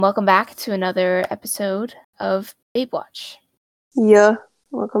Welcome back to another episode of Babe Watch. Yeah,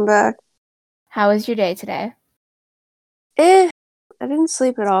 welcome back. How was your day today? I didn't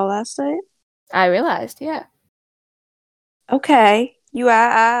sleep at all last night. I realized, yeah. Okay, you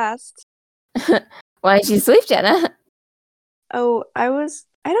asked. Why did you sleep, Jenna? Oh, I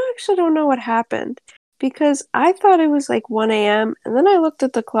don't know what happened because I thought it was like 1 a.m. and then I looked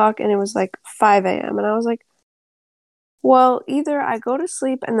at the clock and it was like 5 a.m. and I was like, well, either I go to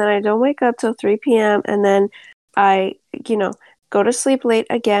sleep and then I don't wake up till 3 p.m. and then I, go to sleep late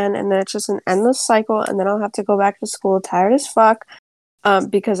again and then it's just an endless cycle and then I'll have to go back to school tired as fuck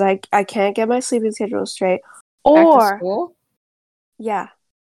because I can't get my sleeping schedule straight. Back to school? Yeah.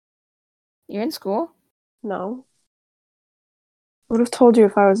 You're in school? No. I would have told you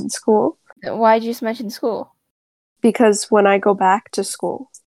if I was in school. Why did you just mention school? Because when I go back to school.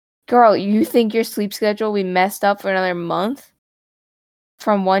 Girl, you think your sleep schedule will be messed up for another month?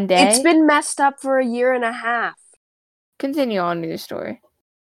 From one day? It's been messed up for a year and a half. Continue on with your story.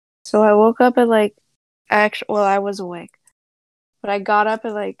 So I woke up at I was awake. But I got up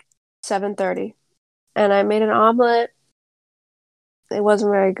at 7:30. And I made an omelet. It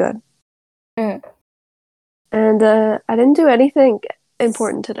wasn't very good. Mm. And I didn't do anything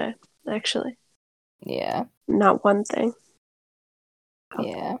important today, actually. Yeah. Not one thing.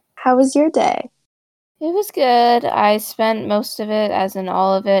 Yeah. How was your day? It was good. I spent most of it, as in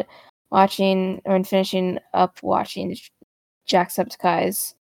all of it, finishing up watching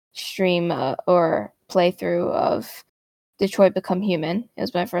Jacksepticeye's stream or playthrough of Detroit Become Human. It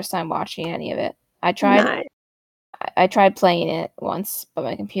was my first time watching any of it. I tried playing it once, but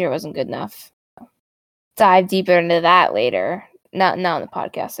my computer wasn't good enough. Dive deeper into that later. Not in the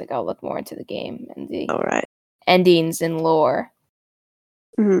podcast. I'll look more into the game and the endings and lore.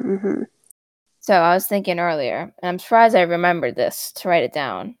 Mm-hmm. So I was thinking earlier, and I'm surprised I remembered this to write it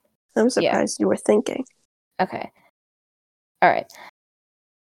down. I'm surprised you were thinking. Okay. All right.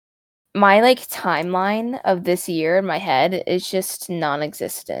 My timeline of this year in my head is just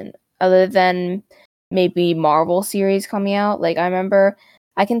non-existent, other than maybe Marvel series coming out. I remember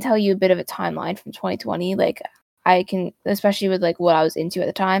I can tell you a bit of a timeline from 2020. I can, especially with what I was into at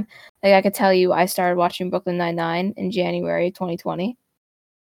the time. I could tell you I started watching Brooklyn Nine-Nine in January 2020.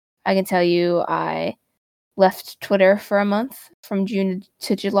 I can tell you I left Twitter for a month from June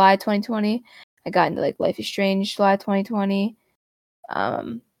to July 2020. I got into Life is Strange July 2020.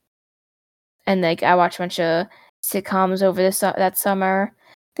 And I watched a bunch of sitcoms over that summer.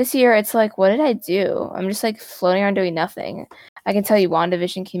 This year, it's what did I do? I'm just floating around doing nothing. I can tell you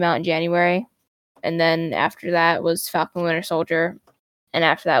WandaVision came out in January, and then after that was Falcon Winter Soldier, and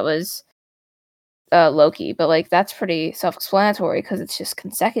after that was Loki. But that's pretty self-explanatory because it's just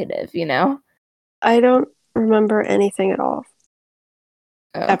consecutive, you know? I don't remember anything at all.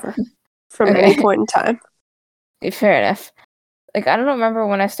 Oh. Ever. From any point in time. Fair enough. I don't remember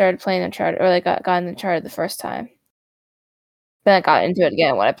when I started playing Uncharted, or got into Uncharted the first time. Then I got into it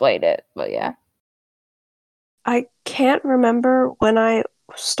again when I played it, but yeah. I can't remember when I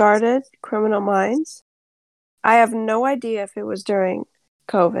started Criminal Minds. I have no idea if it was during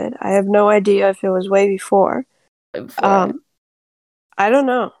COVID. I have no idea if it was way before. I don't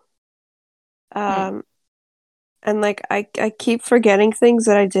know. And I keep forgetting things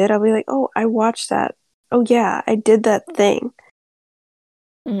that I did. I'll be like, oh, I watched that. Oh yeah, I did that thing.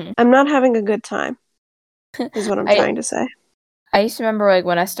 Mm-hmm. I'm not having a good time, is what I'm trying to say. I used to remember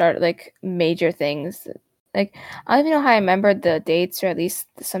when I started major things. I don't even know how I remembered the dates, or at least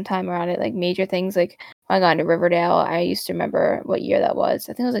sometime around it. Major things, when I got into Riverdale, I used to remember what year that was.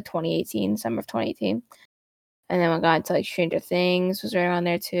 I think it was 2018, summer of 2018. And then when I got into Stranger Things was right around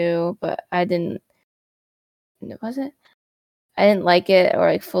there too, but I didn't. Was it? I didn't like it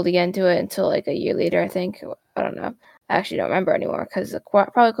or fully get into it until a year later. I think. I don't know. I actually don't remember anymore because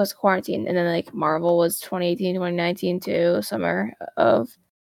probably because of quarantine. And then Marvel was 2018, 2019 too, summer of.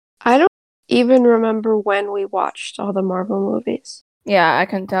 I don't even remember when we watched all the Marvel movies. Yeah, I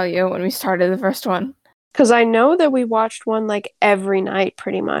couldn't tell you when we started the first one. Because I know that we watched one every night,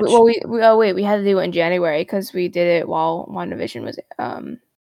 pretty much. Well, we had to do it in January because we did it while WandaVision was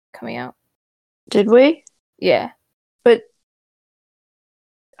coming out. Did we? Yeah. But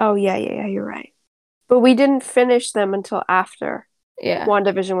oh yeah, you're right. But we didn't finish them until after. Yeah.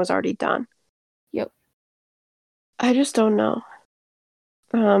 WandaVision was already done. Yep. I just don't know.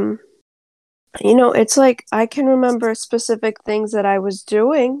 It's I can remember specific things that I was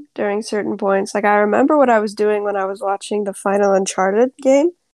doing during certain points. I remember what I was doing when I was watching the final Uncharted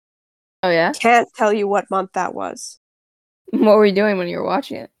game. Oh, yeah? Can't tell you what month that was. What were you doing when you were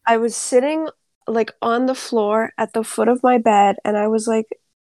watching it? I was sitting, on the floor at the foot of my bed, and I was,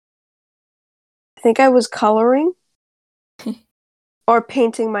 think I was coloring or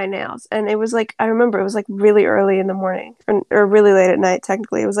painting my nails. And it was like, I remember it was like really early in the morning or really late at night,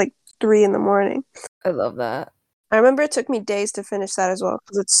 technically. It was like 3 in the morning. I love that. I remember it took me days to finish that as well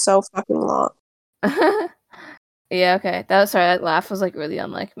because it's so fucking long. Yeah, okay. That laugh was like really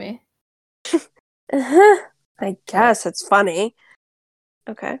unlike me. I guess it's funny.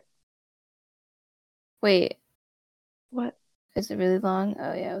 Okay. Wait, What? is it really long?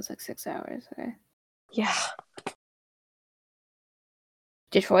 Oh yeah, it was like 6 hours. Okay. Yeah.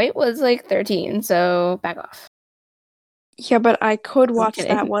 Detroit was like 13, so back off. Yeah, but I could watch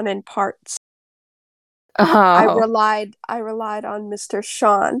kidding. that one in parts. I Oh, relied on Mr.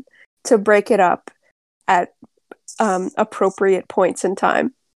 Sean to break it up at appropriate points in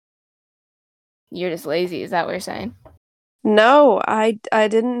time. you're just lazy. Is that what you're saying? No, I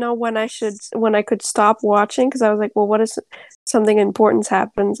didn't know when I could stop watching because I was like, well, what if something important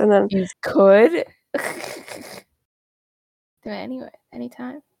happens? And then You could do it anyway,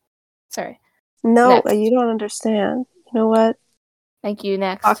 anytime. Sorry. no, Next. you don't understand. You know what? Thank you.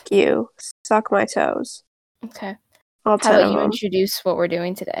 Next. Fuck you. Suck my toes. Okay. All How 10 about of you them. introduce what we're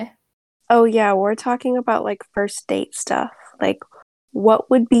doing today? Oh yeah, we're talking about like first date stuff. Like,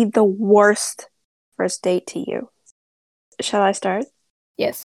 what would be the worst first date to you? Shall I start?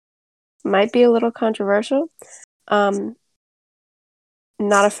 Yes. Might be a little controversial. Not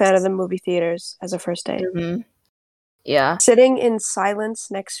a fan of the movie theaters as a first date. Mm-hmm. Yeah. Sitting in silence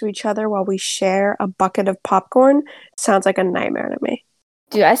next to each other while we share a bucket of popcorn sounds like a nightmare to me.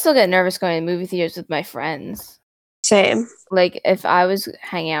 Dude, I still get nervous going to movie theaters with my friends. Same. Like, if I was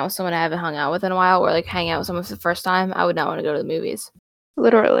hanging out with someone I haven't hung out with in a while, or like hanging out with someone for the first time, I would not want to go to the movies.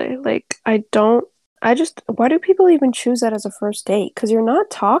 Literally. Like, why do people even choose that as a first date? Because you're not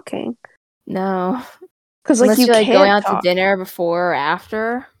talking. No. Because, like, Unless you you're like going can't out to talk. dinner before or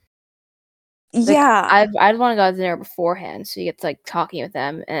after. Like, Yeah. I'd want to go out to dinner beforehand, so you get to like talking with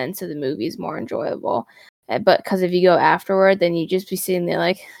them, and so the movie's more enjoyable. But because if you go afterward, then you just be sitting there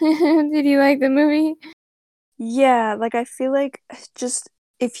like, did you like the movie? Yeah, like I feel like just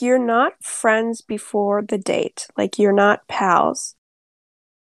if you're not friends before the date, like you're not pals,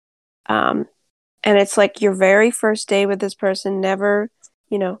 um, and it's like your very first day with this person, never,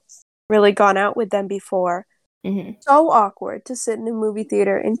 really gone out with them before. Mm-hmm. So awkward to sit in a movie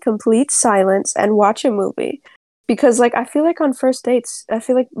theater in complete silence and watch a movie. Because like I feel like on first dates, I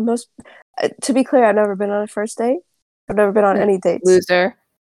feel like to be clear, I've never been on a first date. I've never been on any dates. Loser.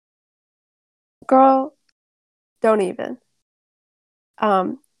 Girl, don't even.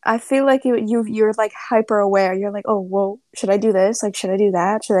 I feel like you're like hyper aware. You're like, oh, well, should I do this? Like, should I do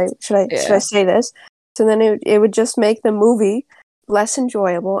that? Should I say this? So then it would just make the movie less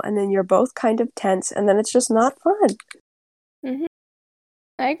enjoyable, and then you're both kind of tense, and then it's just not fun. Mm-hmm.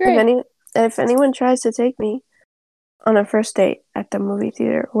 I agree. If anyone tries to take me on a first date at the movie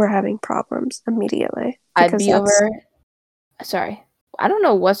theater, we're having problems immediately. I'd be over. Sorry, I don't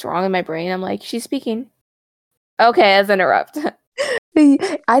know what's wrong in my brain. I'm like, she's speaking. Okay, let's interrupt.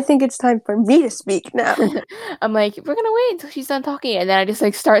 I think it's time for me to speak now. I'm like, we're gonna wait until she's done talking, and then I just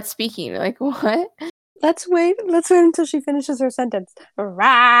like start speaking. Like, what? Let's wait until she finishes her sentence.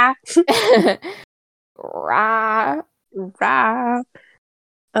 Rah! Rah. Rah.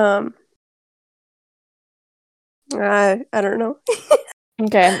 I don't know.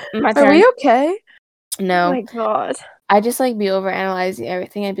 Okay, my turn. Are we okay? No. Oh my god. I just like be overanalyzing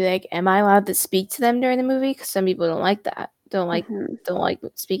everything. I'd be like, am I allowed to speak to them during the movie? Because some people don't like that. Don't like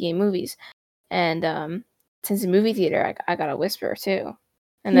speaking in movies. And since the movie theater, I gotta whisper too.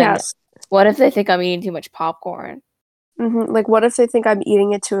 And then, what if they think I'm eating too much popcorn? Mm-hmm. Like, what if they think I'm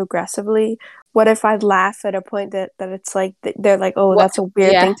eating it too aggressively? What if I laugh at a point that it's like they're like, oh, that's a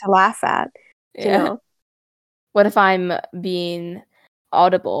weird thing to laugh at? Yeah. You know? What if I'm being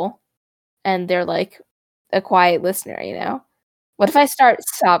audible and they're like a quiet listener? You know? What if I start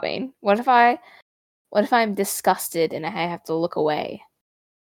sobbing? What if I'm disgusted and I have to look away?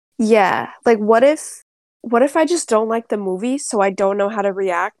 Yeah. Like, what if I just don't like the movie, so I don't know how to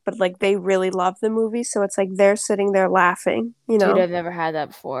react, but like they really love the movie, so it's like they're sitting there laughing, you know? Dude, I've never had that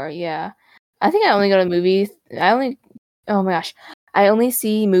before. Yeah. I think I only go to movies. Oh my gosh. I only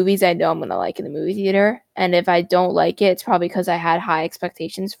see movies I know I'm going to like in the movie theater. And if I don't like it, it's probably because I had high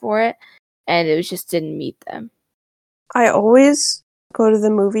expectations for it and it just didn't meet them. I always go to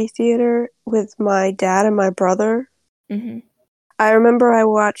the movie theater with my dad and my brother. Mm-hmm. I remember I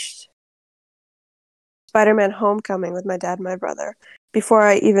watched Spider-Man: Homecoming with my dad and my brother before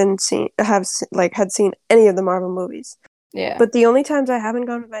I even had seen any of the Marvel movies. Yeah. But the only times I haven't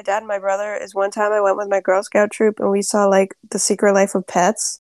gone with my dad and my brother is one time I went with my Girl Scout troop and we saw like The Secret Life of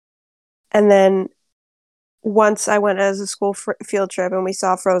Pets. And then once I went as a school field trip and we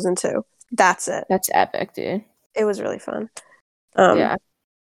saw Frozen 2. That's it. That's epic, dude. It was really fun. Yeah.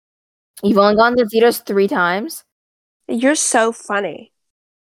 You've only gone to theaters 3 times? You're so funny.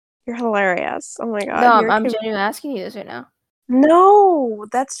 You're hilarious. Oh my god. No, You're I'm genuinely asking you this right now. No,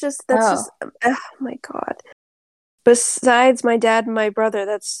 that's just Oh. oh my god. Besides my dad and my brother,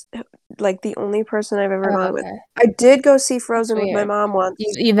 that's like the only person I've ever Oh, gone with. okay. I did go see That's Frozen with my weird. mom once.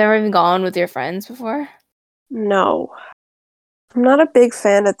 You've never even gone with your friends before? No. I'm not a big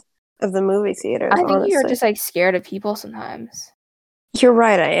fan of the movie theaters, I think you're honestly. just, like, scared of people sometimes. You're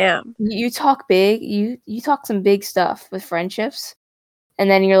right, I am. You talk big. You talk some big stuff with friendships, and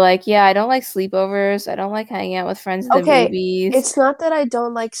then you're like, "Yeah, I don't like sleepovers. I don't like hanging out with friends at the Okay, movies." it's not that I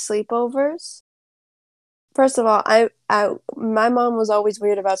don't like sleepovers. First of all, my mom was always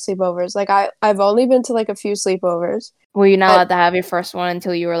weird about sleepovers. Like I've only been to like a few sleepovers. Were you not And allowed to have your first one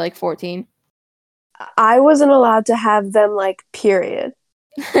until you were, like, 14? I wasn't allowed to have them like period.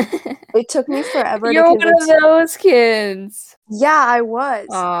 It took me forever to You're one of convince. those kids. Yeah, I was.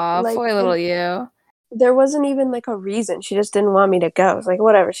 Aw, Like poor little you. there wasn't even like a reason. She just didn't want me to go. I was like,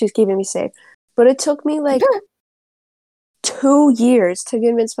 whatever, she's keeping me safe. But it took me like 2 years to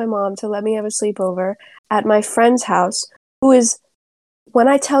convince my mom to let me have a sleepover at my friend's house, who is, when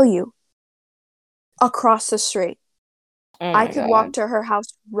I tell you, across the street. Oh I my could walk god. to her house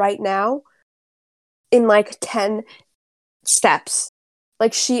right now in like 10 steps.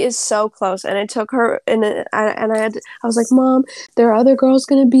 Like she is so close, and it took her, and I was like, Mom, there are other girls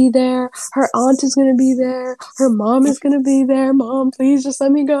gonna be there. Her aunt is gonna be there. Her mom is gonna be there. Mom, please just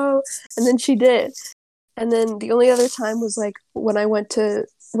let me go. And then she did. And then the only other time was like when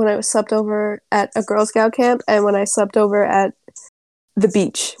I slept over at a Girl Scout camp, and when I slept over at the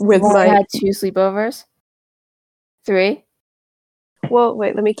beach with You've only my. had 2 sleepovers? 3? Well,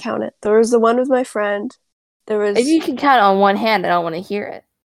 wait, let me count it. There was the one with my friend. There If was. you can count on one hand, I don't wanna hear it.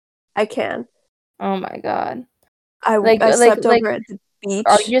 I can. Oh my god. I slept over at the beach.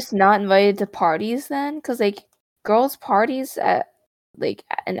 Are you just not invited to parties then? Because, like, girls' parties at, like,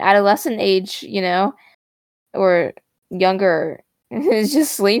 an adolescent age, you know, or younger, it's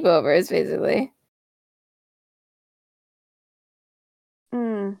just sleepovers, basically.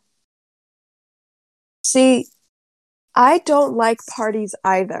 Mm. See, I don't like parties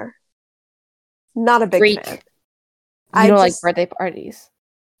either. Not a big fan. Freak. You I don't like just birthday parties.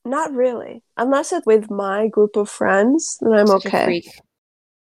 not really. Unless it's with my group of friends, then I'm Such a okay. freak.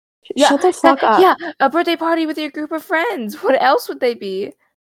 Yeah, Shut the fuck up. yeah, a birthday party with your group of friends. What else would they be?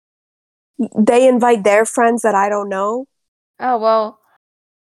 They invite their friends that I don't know. Oh, well.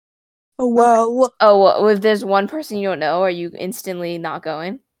 Oh well. Oh, well, if there's one person you don't know, are you instantly not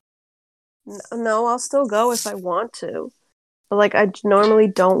going? No, I'll still go if I want to. But like I normally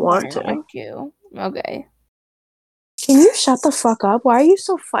don't want I to. do. Okay. Can you shut the fuck up? Why are you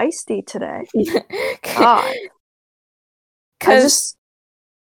so feisty today? God. Cause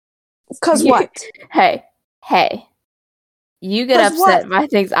What? Hey. You get 'Cause upset what? by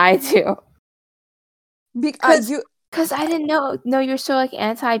things I do. Because Cause I didn't know you're so, like,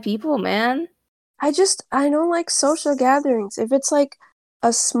 anti-people, man. I don't like social gatherings. If it's like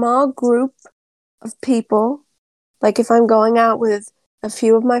a small group of people, like if I'm going out with a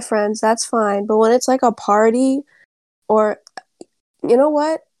few of my friends, that's fine. But when it's like a party or you know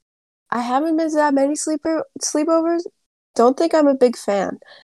what? I haven't been to that many sleepovers. Don't think I'm a big fan.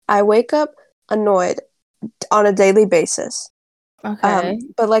 I wake up annoyed on a daily basis. Okay.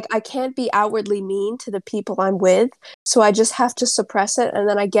 But like I can't be outwardly mean to the people I'm with, so I just have to suppress it, and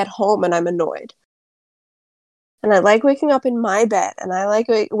then I get home and I'm annoyed. And I like waking up in my bed, and I like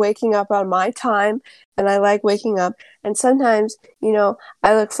waking up on my time, and I like waking up. And sometimes,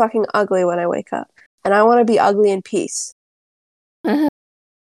 I look fucking ugly when I wake up, and I want to be ugly in peace.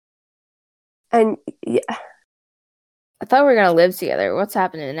 And yeah, I thought we were gonna live together. What's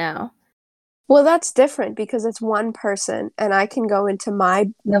happening now? well, that's different because it's one person, and I can go into my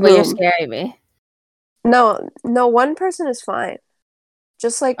No, but you're room. scaring me. No, one person is fine.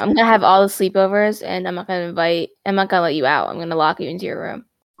 Just like I'm gonna have all the sleepovers, and I'm not gonna let you out. I'm gonna lock you into your room.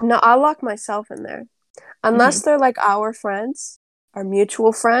 no, I'll lock myself in there. Unless they're like our friends, our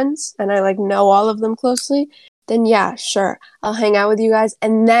mutual friends, and I like know all of them closely, then yeah, sure. I'll hang out with you guys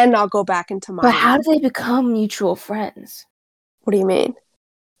and then I'll go back into my But how room. do they become mutual friends? What do you mean?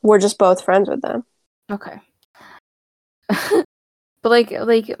 We're just both friends with them. Okay. But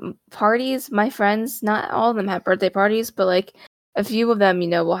like parties, my friends, not all of them have birthday parties, but like a few of them,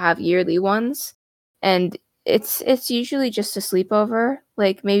 will have yearly ones. And it's usually just a sleepover.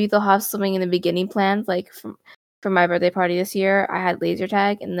 Like maybe they'll have something in the beginning planned, like for my birthday party this year, I had laser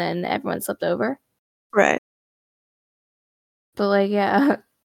tag, and then everyone slept over. Right. But like, yeah,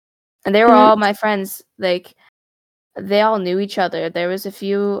 and they were Mhm. all my friends. Like, they all knew each other. There was a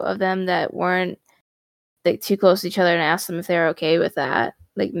few of them that weren't like too close to each other, and I asked them if they were okay with that,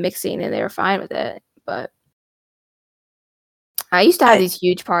 like mixing, and they were fine with it. But I used to have I these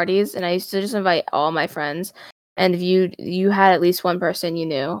huge parties, and I used to just invite all my friends. And if you had at least one person you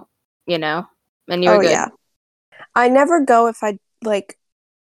knew, and you were oh good. yeah. I never go if I like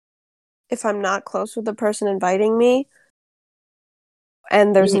if I'm not close with the person inviting me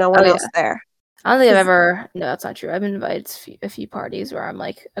and there's no Oh one else yeah. there. I don't think I've 'Cause ever. No, that's not true. I've been invited to a few parties where I'm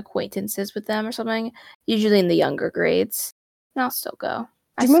like acquaintances with them or something. Usually in the younger grades, and I'll still go.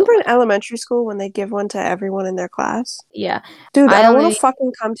 I do you still remember in might. elementary school when they give one to everyone in their class? Yeah, Dude, I I don't want to only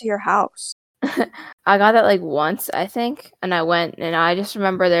fucking come to your house. I got that like once, I think, and I went, and I just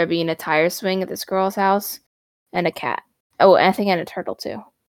remember there being a tire swing at this girl's house and a cat. Oh, and I think and a turtle too.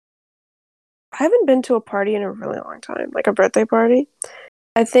 I haven't been to a party in a really long time, like a birthday party.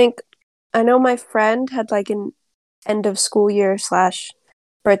 I think I know my friend had like an end of school year slash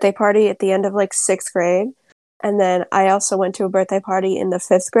birthday party at the end of like sixth grade. And then I also went to a birthday party in the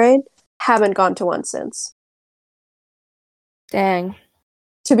fifth grade. Haven't gone to one since. Dang.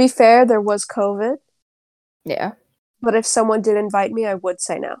 To be fair, there was COVID, Yeah. but if someone did invite me, I would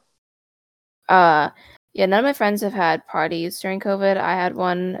say no. Uh, yeah. None of my friends have had parties during COVID. I had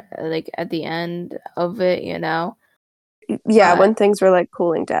one like at the end of it. Yeah, But when things were like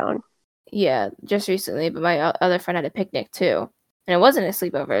cooling down. yeah, just recently. But my other friend had a picnic too, and it wasn't a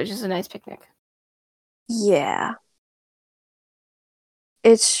sleepover. It was just a nice picnic. Yeah.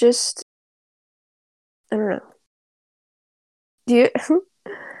 It's just, I don't know. Do you,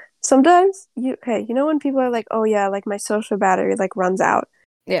 sometimes okay, you know when people are like, oh yeah, like my social battery like runs out.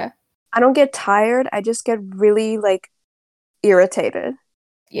 Yeah. I don't get tired. I just get really like irritated.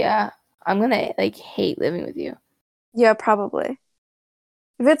 Yeah. I'm gonna like hate living with you. Yeah, probably.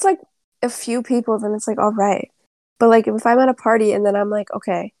 If it's like a few people, then it's like all right. But like if I'm at a party and then I'm like,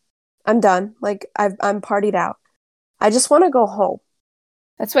 okay, I'm done. Like I'm partied out. I just want to go home.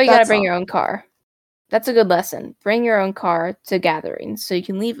 That's why you gotta That's bring all. your own car. That's a good lesson. Bring your own car to gatherings so you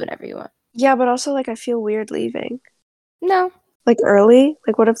can leave whenever you want. Yeah, but also like I feel weird leaving. No, Like early.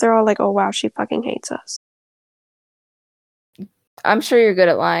 Like what if they're all like, oh wow, she fucking hates us. I'm sure you're good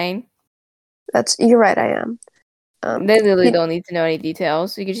at lying. You're right, I am. They literally You, don't need to know any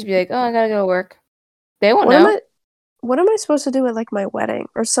details. You could just be like, "Oh, I gotta go to work." They won't what am know. I supposed to do at like my wedding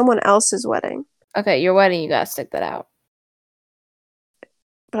or someone else's wedding? Okay, your wedding, you gotta stick that out.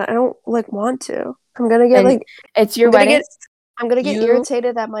 But I don't like want to. I'm gonna get And like it's I'm your gonna wedding. get I'm gonna get You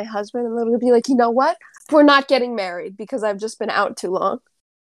irritated at my husband and literally be like, you know what? We're not getting married because I've just been out too long.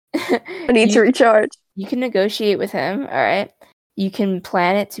 I need to you recharge. you can negotiate with him. All right. You can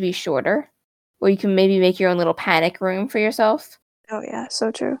plan it to be shorter, or you can maybe make your own little panic room for yourself. Oh yeah,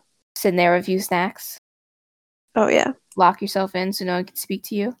 so true. Sit in there with a few snacks. Oh yeah. Lock yourself in so no one can speak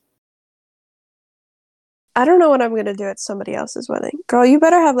to you. I don't know what I'm gonna do at somebody else's wedding. Girl, you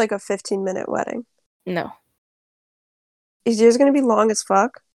better have like a 15-minute wedding. No, Is yours gonna be long as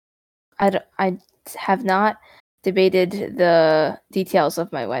fuck? I have not debated the details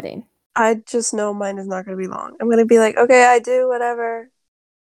of my wedding. I just know mine is not gonna be long. I'm gonna be like, okay, I do whatever.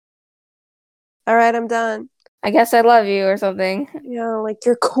 All right, I'm done. I guess I love you or something. You know, like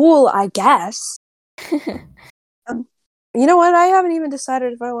you're cool, I guess. Um, you know what? I haven't even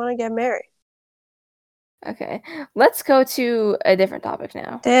decided if I want to get married. Okay, let's go to a different topic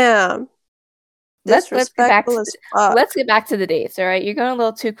now. Damn, Let's get back disrespectful to as fuck. let's get back to the dates. All right, you're going a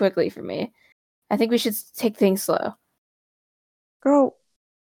little too quickly for me. I think we should take things slow. Girl,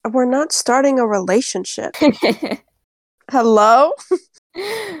 we're not starting a relationship. Hello?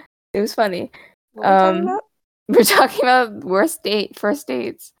 It was funny. What are we talking Um, about? we're talking about first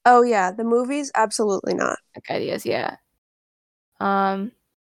dates. Oh yeah, the movies? Absolutely not. Like ideas, yeah. Um,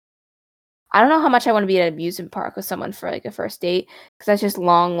 I don't know how much I want to be at an amusement park with someone for like a first date because that's just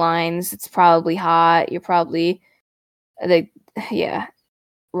long lines. It's probably hot. You're probably like, yeah,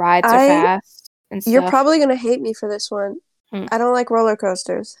 rides are I fast and You're stuff. probably gonna hate me for this one. Hmm. I don't like roller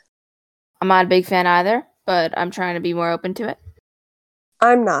coasters. I'm not a big fan either, but I'm trying to be more open to it.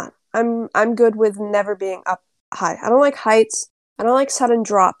 I'm not. I'm good with never being up high. I don't like heights. I don't like sudden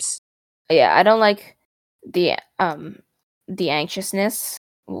drops. Yeah, I don't like the anxiousness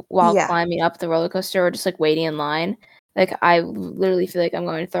while Yeah. climbing up the roller coaster or just like waiting in line. Like I literally feel like I'm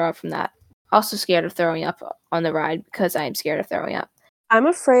going to throw up from that. Also scared of throwing up on the ride because I'm scared of throwing up. I'm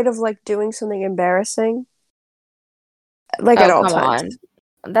afraid of like doing something embarrassing like at Oh, all come times.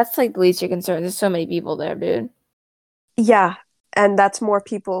 on. That's like the least of your concern. There's so many people there, dude. Yeah, and that's more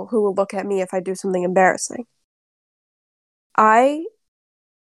people who will look at me if I do something embarrassing. I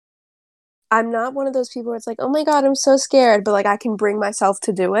I'm not one of those people where it's like, "Oh my God, I'm so scared," but like I can bring myself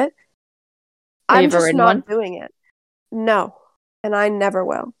to do it. Have you I'm ever just ridden one? not doing it. No, and I never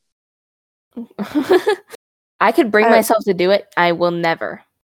will. I could bring I myself to do it. I will never.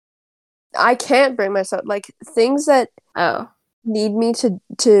 I can't bring myself like things that Oh. need me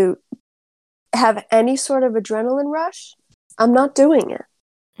to have any sort of adrenaline rush. I'm not doing it.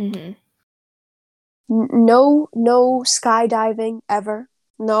 Hmm. No, no skydiving ever.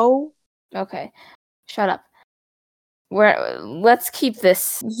 No, Okay. Shut up. Let's keep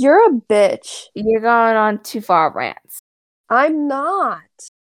this. you're a bitch. You're going on too far rants. I'm not.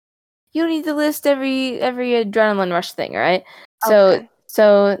 You don't need to list every adrenaline rush thing, right? So Okay.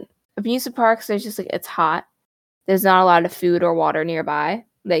 so amusement parks, there's just like it's hot. There's not a lot of food or water nearby.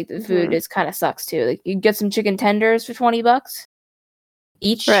 Like the food Hmm. is kind of sucks too. Like you get some chicken tenders for $20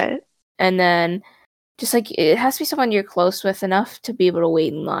 each, Right. and then just like it has to be someone you're close with enough to be able to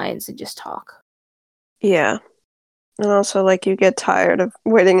wait in lines and just talk. Yeah. And also, like, you get tired of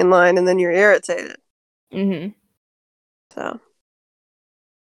waiting in line and then you're irritated. Hmm. So,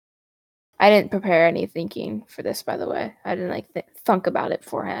 I didn't prepare any thinking for this, by the way. I didn't like thunk about it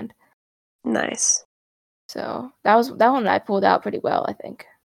beforehand. nice. So that one I pulled out pretty well, I think.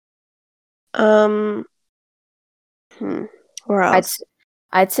 Um, hmm. Where I'd else? s-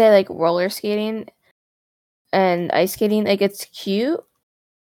 I'd say like roller skating and ice skating, like it's cute.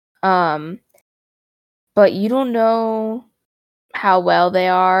 Um, but you don't know how well they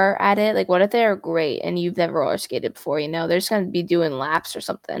are at it. Like, what if they are great and you've never roller skated before? You know, they're just gonna be doing laps or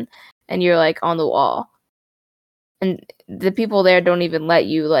something, and you're like on the wall, and the people there don't even let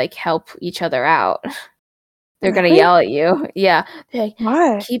you like help each other out. They're gonna Really? yell at you. Yeah, they're like,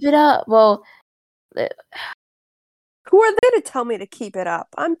 Why? keep it up. Well, Who are they to tell me to keep it up?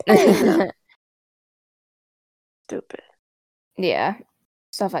 I'm paying them. Stupid. yeah,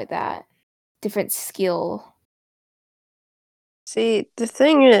 stuff like that. Different skill. See, the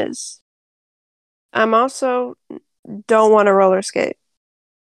thing is, I'm also don't want to roller skate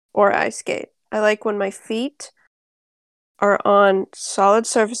or ice skate. I like when my feet are on solid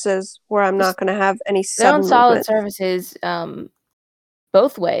surfaces where I'm not Just going to have any they're on sudden solid movement. surfaces.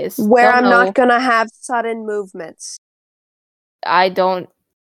 Both ways. Where They'll I'm not know. going to have sudden movements. I don't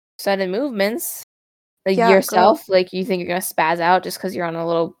sudden movements. Like Yeah, girl. yourself, like you think you're gonna spaz out just because you're on a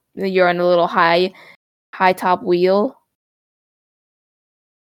little high top wheel.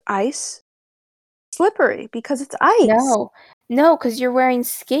 Ice? Slippery because it's ice. No, no, because you're wearing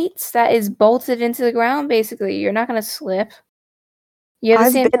skates that is bolted into the ground. Basically, you're not gonna slip. You have the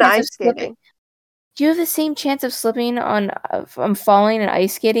I've same been chance of ice slipping. skating. You have the same chance of slipping from falling and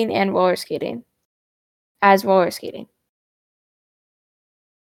ice skating and roller skating as roller skating.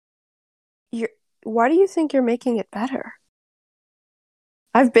 You're, why do you think you're making it better?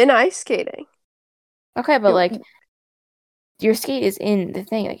 I've been ice skating. Okay, but You, like your skate is in the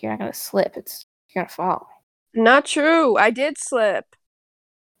thing. Like you're not gonna slip. You're gonna fall. not true. I did slip.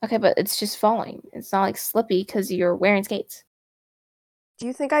 Okay, but it's just falling. It's not like slippy because you're wearing skates. Do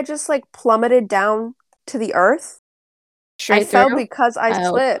you think I just like plummeted down to the earth? I Straight fell through. because I I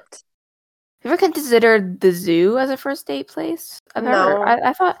hope. slipped. Have you ever considered the zoo as a first date place? No,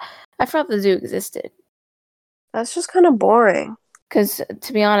 I thought the zoo existed. that's just kind of boring. Because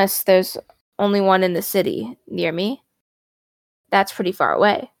to be honest, there's only one in the city near me. That's pretty far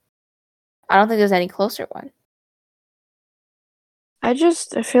away. I don't think there's any closer one. I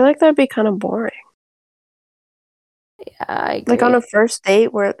feel like that'd be kind of boring. Yeah, I Like on agree. a first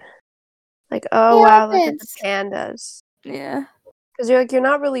date where, like, oh The wow, look at the elephants. pandas. Yeah. Because you're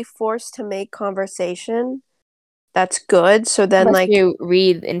not really forced to make conversation. That's good. So then, Unless like, you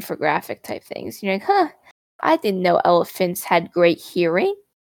read infographic type things, you're like, huh? I didn't know elephants had great hearing.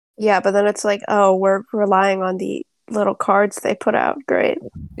 yeah, but then it's like, oh, we're relying on the little cards they put out. Great.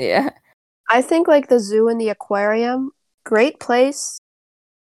 Yeah. I think like the zoo and the aquarium, great place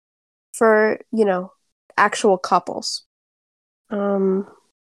for, actual couples. Um,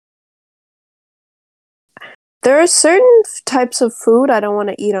 there are certain types of food I don't want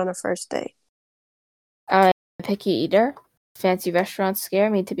to eat on a first date. I'm a picky eater. Fancy restaurants scare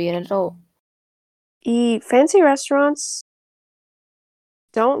me to be an adult. Eat fancy restaurants,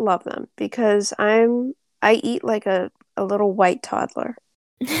 don't love them because I eat like a little white toddler.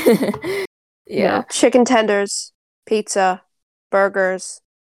 Yeah, Chicken tenders, pizza, burgers,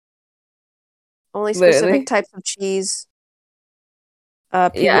 only specific literally. types of cheese,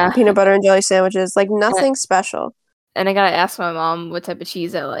 Yeah. peanut butter and jelly sandwiches, like And, nothing special. and I gotta ask my mom what type of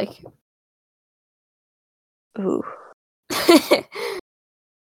cheese I like. Ooh.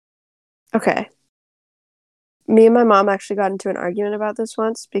 Okay. Me and my mom actually got into an argument about this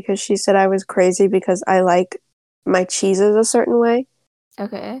once because she said I was crazy because I like my cheeses a certain way,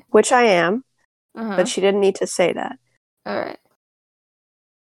 Okay. which I am, but Uh-huh. she didn't need to say that. All right.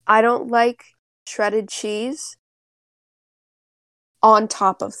 I don't like shredded cheese on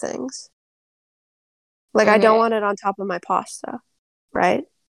top of things. Like, I don't Okay. want it on top of my pasta, right?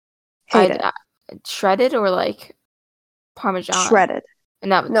 Hate it. Shredded or like Parmesan? Shredded.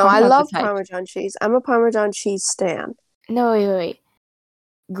 And that No, I Parmesan's the love type. Parmesan cheese. I'm a Parmesan cheese stan. No, wait.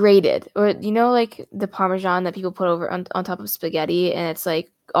 Grated. Or you know like the Parmesan that people put over on top of spaghetti and it's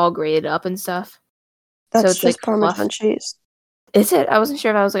like all grated up and stuff. So That's it's like just Parmesan fluff. cheese. Is it? I wasn't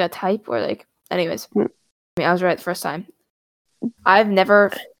sure if I was like a type or like anyways. Mm. I mean, I was right the first time. I've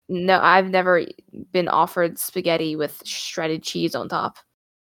never been offered spaghetti with shredded cheese on top.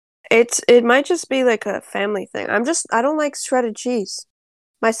 It might just be like a family thing. I don't like shredded cheese.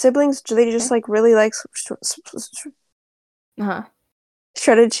 My siblings, they just Okay. like really like Uh-huh.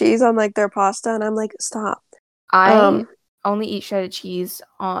 shredded cheese on like their pasta, and I'm like, stop. I only eat shredded cheese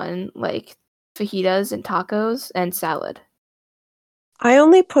on like fajitas and tacos and salad. I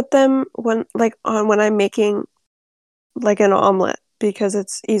only put them when I'm making like an omelet because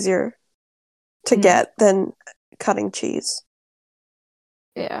it's easier to Mm, get than cutting cheese.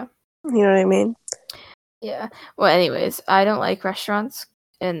 yeah. You know what I mean? Yeah. Well, anyways, I don't like restaurants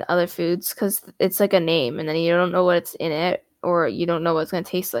and other foods because it's like a name, and then you don't know what's in it, or you don't know what it's gonna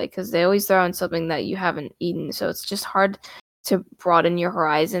taste like because they always throw in something that you haven't eaten. So it's just hard to broaden your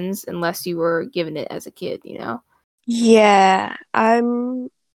horizons unless you were given it as a kid, you know? Yeah, I'm.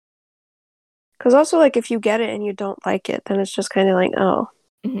 Because also, like, if you get it and you don't like it, then it's just kind of like, oh,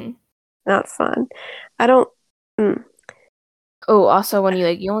 Hmm. not fun. I don't. Mm, Oh, also when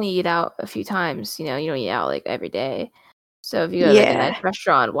you only eat out a few times, you know, you don't eat out like every day. So if you go to like a yeah, nice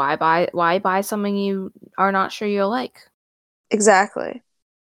restaurant, why buy something you are not sure you'll like? exactly.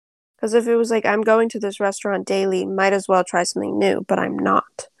 Because if it was like, I'm going to this restaurant daily, might as well try something new, but I'm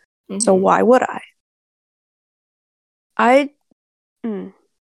not. So Hmm. why would I? I. Mm,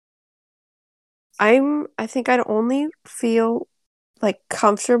 I think I'd only feel like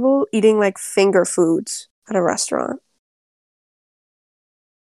comfortable eating like finger foods at a restaurant.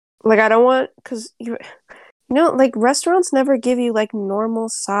 Like I don't want because like restaurants never give you like normal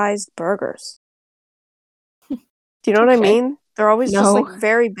sized burgers. Do you know what I Okay. mean? They're always just like No.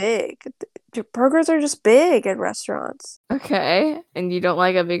 very big. Burgers are just big at restaurants. Okay. And you don't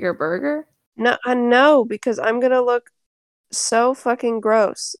like a bigger burger? No, I know because I'm gonna look so fucking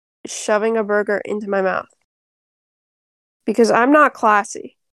gross shoving a burger into my mouth because I'm not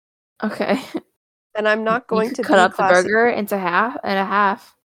classy Okay. and I'm not You going could to cut be up the classy. burger into half and a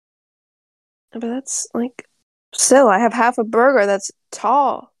half. But that's like still I have half a burger that's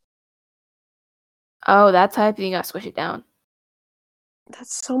tall. Oh, that type, then you gotta squish it down.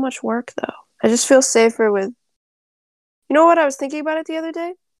 That's so much work though. I just feel safer with. You know what I was thinking about it the other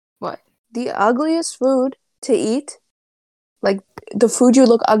day? What? The ugliest food to eat, like the food you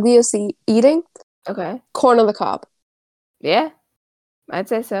look ugliest eating, Okay. corn on the cob. Yeah, I'd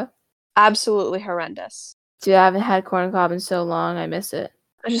say so. Absolutely horrendous. Dude, I haven't had corn on the cob in so long. I miss it.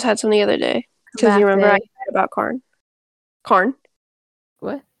 I just had some the other day Come because you back, remember I babe. cried about corn. Corn.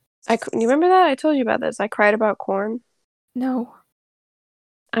 What? You remember that? I told you about this. I cried about corn. No.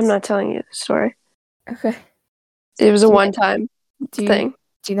 I'm not telling you the story. Okay. It was a Do you, one-time do you thing.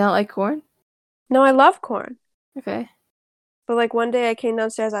 do you not like corn? No, I love corn. Okay. But like one day I came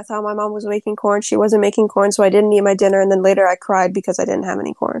downstairs, I thought my mom was making corn. She wasn't making corn, so I didn't eat my dinner. And then later I cried because I didn't have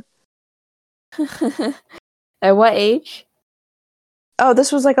any corn. At what age? Oh,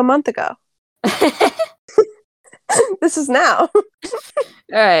 this was like a month ago. This is now.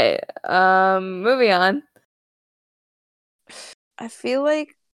 All right. Moving on. I feel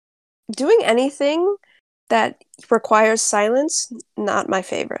like doing anything that requires silence, not my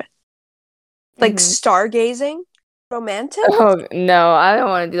favorite. Like Hmm. stargazing, romantic. Oh no, I don't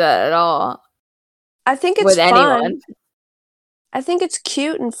want to do that at all I think it's with fun. anyone. I think it's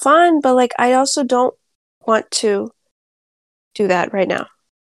cute and fun, but like I also don't want to do that right now.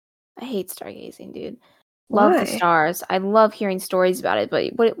 I hate stargazing, dude. Love the Why? stars. I love hearing stories about it,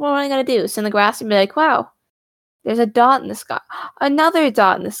 but what am I gonna do? Sit in the grass and be like, wow, there's a dot in the sky. Another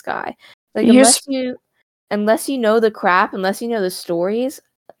dot in the sky. Like You just unless you know the crap, unless you know the stories,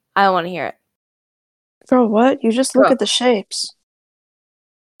 I don't want to hear it. girl, what? You just look Bro, at the shapes.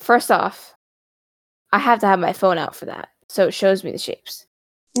 first off, I have to have my phone out for that. So it shows me the shapes.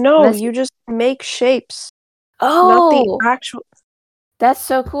 No, Unless you just make shapes, not the Oh, actual. that's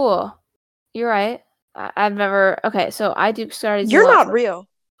so cool. You're right. I've never. Okay, so I do stargaze a You're lot. not real.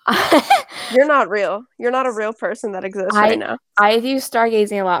 You're not real. You're not a real person that exists right now. I do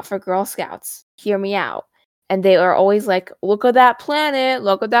stargazing a lot for Girl Scouts. Hear me out. And they are always like, look at that planet,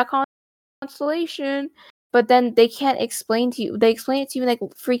 look at that constellation. But then they can't explain to you. They explain it to you in like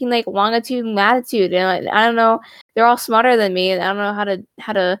freaking like longitude and latitude. And like, I don't know. They're all smarter than me, and I don't know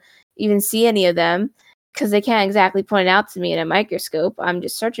how to even see any of them because they can't exactly point it out to me in a microscope. I'm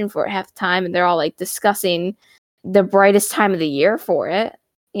just searching for it half the time, and they're all like discussing the brightest time of the year for it.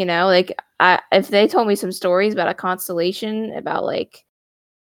 You know, like if they told me some stories about a constellation, about like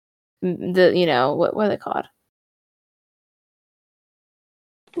what are they called?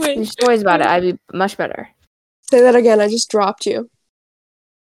 Wait, Stories about it, I'd be much better. say that again. I just dropped you.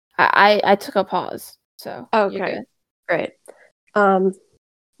 I took a pause, so Okay, you're good. great. Let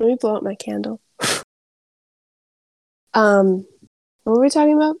me blow out my candle. What were we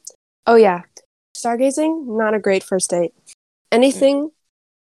talking about? Oh yeah, stargazing, not a great first date. Anything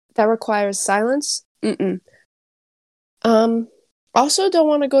that requires silence, also don't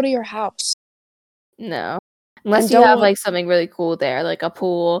want to go to your house. No, unless And you don't have want like something really cool there, like a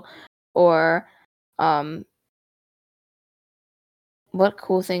pool, or what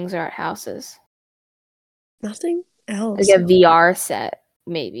cool things are at houses? nothing else. Like a VR set,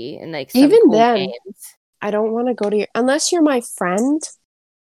 maybe, and like some Even cool then, games. I don't want to go to your unless you're my friend.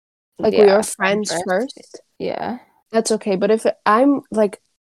 Like we Yeah, were friends first. Yeah. That's okay. But if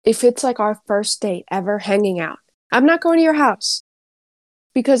it's like our first date ever hanging out, I'm not going to your house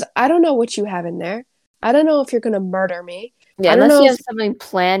because I don't know what you have in there. I don't know if you're gonna murder me. Yeah, I don't unless know you if have something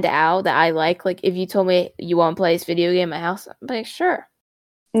planned out that I like if you told me you want to play this video game at my house, I'm like, sure.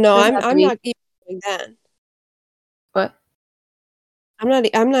 no, Doesn't have to I'm be not even going then. what?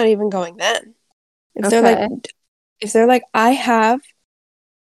 I'm not even going then. If they're like Okay. if they're like I have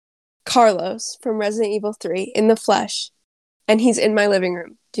Carlos from Resident Evil 3 in the flesh and he's in my living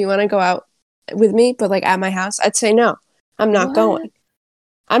room. Do you want to go out with me but like at my house? I'd say no. I'm not What? going.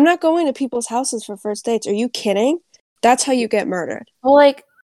 I'm not going to people's houses for first dates. Are you kidding? That's how you get murdered. Well, like,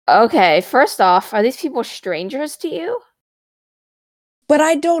 okay, first off, are these people strangers to you? But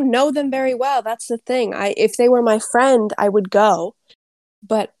I don't know them very well. That's the thing. If they were my friend, I would go.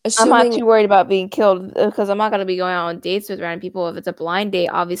 But I'm not assuming too worried about being killed because I'm not going to be going out on dates with random people. If it's a blind date,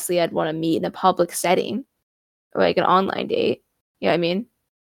 obviously I'd want to meet in a public setting or like an online date. You know what I mean?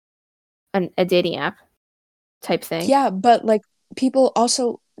 A dating app type thing. yeah, but like people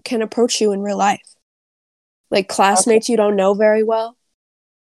also can approach you in real life. Like Okay. classmates you don't know very well.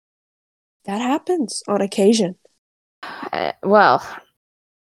 That happens on occasion. Well,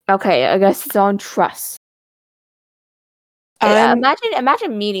 okay, I guess it's on trust. I'm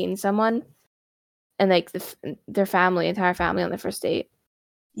Imagine meeting someone and like their family, entire family on the first date.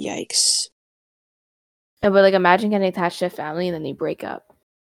 Yikes. And but like imagine getting attached to a family and then you break up.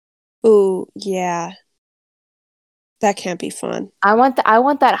 Ooh, yeah. That can't be fun. I want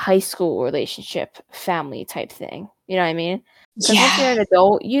that high school relationship family type thing. You know what I mean? Because once you're Yeah, an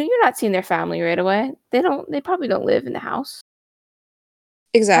adult, you're not seeing their family right away. They probably don't live in the house.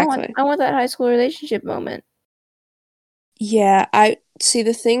 exactly. I want that high school relationship moment. Yeah, I see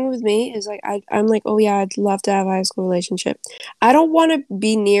the thing with me is like I'm like, oh yeah, I'd love to have a high school relationship. I don't want to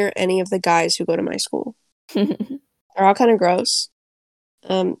be near any of the guys who go to my school. They're all kind of gross.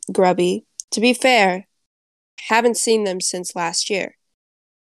 Grubby. To be fair, haven't seen them since last year.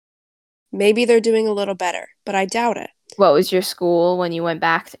 Maybe they're doing a little better, but I doubt it. What was your school when you went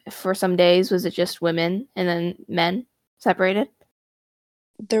back for some days? Was it just women and then men separated?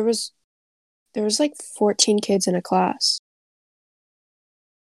 There was there was like 14 kids in a class.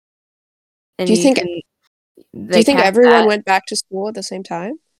 And Do you you think can do you like think have everyone that. went back to school at the same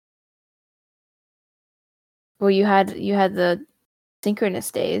time? Well, you had the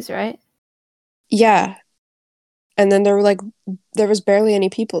synchronous days, right? Yeah. And then there was barely any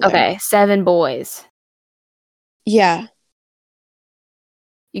people there. Okay, 7 boys. Yeah.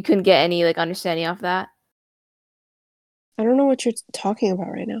 You couldn't get any like understanding off that. I don't know what you're talking about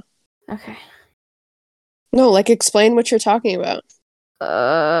right now. Okay. No, like explain what you're talking about.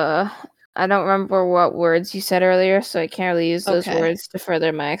 Uh, I don't remember what words you said earlier, so I can't really use those Okay. words to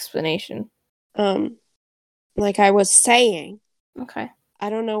further my explanation. Um, like I was saying, Okay. I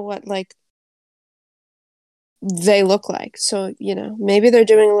don't know what like they look like. So, maybe they're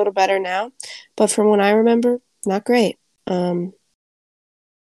doing a little better now, but from when I remember, not great. So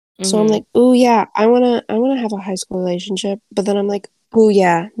I'm Mm-hmm. like, "Oh yeah, I want to have a high school relationship." But then I'm like, "Oh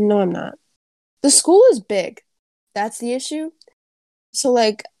yeah, no I'm not." The school is big. That's the issue. So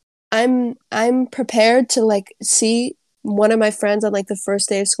like I'm prepared to like see one of my friends on like the first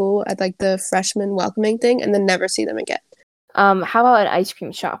day of school at like the freshman welcoming thing and then never see them again. How about an ice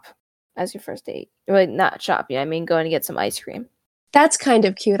cream shop as your first date? Well, not shop, I mean going to get some ice cream. That's kind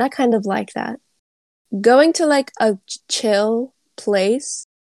of cute. I kind of like that. Going to like a chill place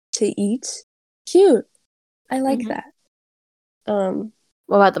to eat, cute. I like that.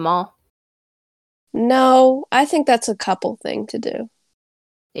 What about the mall? No, I think that's a couple thing to do.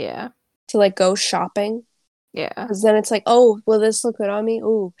 Yeah. To like go shopping. Yeah. Because then it's like, oh, will this look good on me?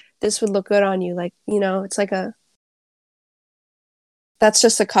 Ooh, this would look good on you. Like, it's like that's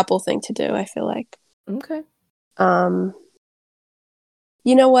just a couple thing to do, I feel like. Okay.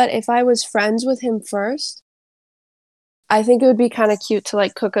 You know what? If I was friends with him first, I think it would be kind of cute to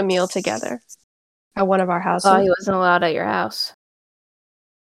like cook a meal together at one of our houses. Oh, he wasn't allowed at your house.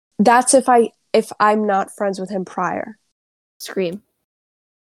 That's if I'm not friends with him prior. Scream.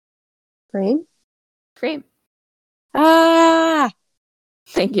 Scream? Scream. Ah!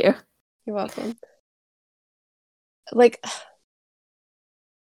 Thank you. You're welcome. Like,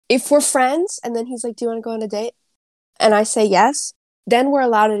 if we're friends and then he's like, do you want to go on a date? And I say yes, then we're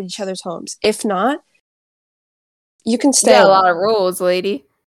allowed at each other's homes. If not, you can stay. You got a lot of rules, lady.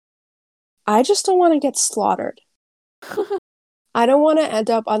 I just don't want to get slaughtered. I don't want to end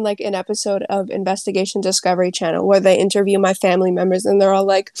up on like an episode of Investigation Discovery Channel where they interview my family members and they're all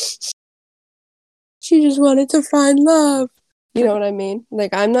like, she just wanted to find love. You know what I mean?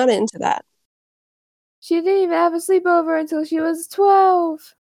 Like, I'm not into that. She didn't even have a sleepover until she was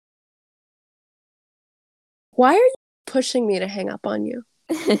 12. Why are you pushing me to hang up on you?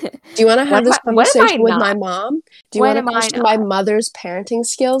 Do you want to have this conversation with my mom? Do you want to question my mother's parenting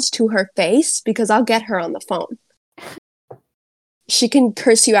skills to her face? Because I'll get her on the phone. She can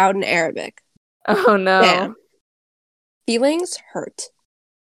curse you out in Arabic. Oh, no. Damn. Feelings hurt.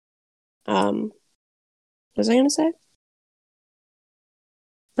 What was I going to say?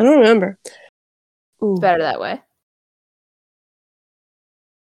 I don't remember. Ooh. It's better that way.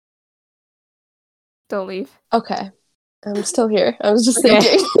 Don't leave. Okay. I'm still here. I was just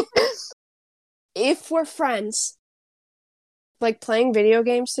thinking. If we're friends, like playing video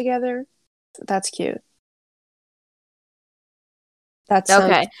games together, that's cute. That's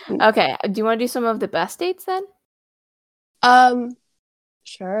okay. Okay. Do you want to do some of the best dates then?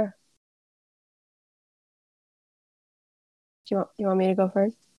 Sure. You want me to go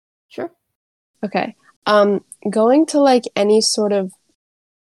first? Sure. Okay. Going to like any sort of,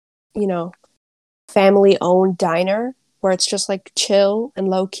 family-owned diner where it's just like chill and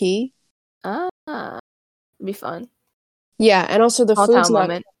low key. It'd be fun. Yeah, and also the food's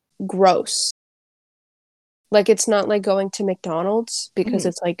not gross. Like, it's not like going to McDonald's because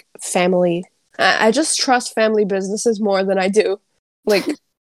it's like family. I just trust family businesses more than I do like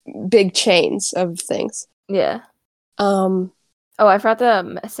big chains of things. Yeah. Oh, I forgot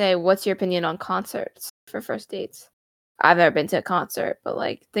to say, what's your opinion on concerts for first dates? I've never been to a concert, but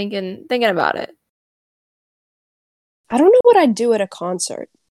like thinking about it. I don't know what I'd do at a concert.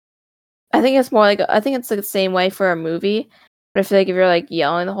 I think it's more like the same way for a movie. But I feel like if you're like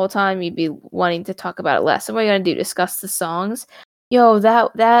yelling the whole time, you'd be wanting to talk about it less. So what are you gonna do? Discuss the songs? Yo,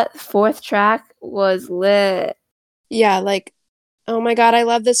 that fourth track was lit. Yeah, like, oh my god, I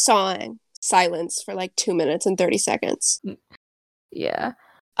love this song. Silence for like 2 minutes and 30 seconds. Yeah.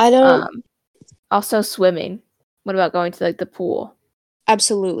 I don't. Also, swimming. What about going to like the pool?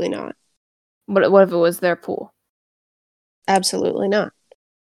 Absolutely not. What if it was their pool? Absolutely not.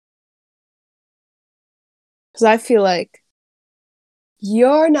 Because I feel like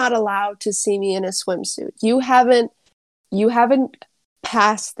you're not allowed to see me in a swimsuit. You haven't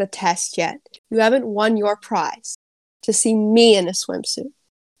passed the test yet. You haven't won your prize to see me in a swimsuit.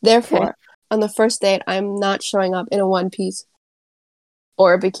 Therefore, on the first date, I'm not showing up in a one piece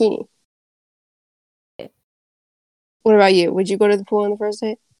or a bikini. What about you? Would you go to the pool on the first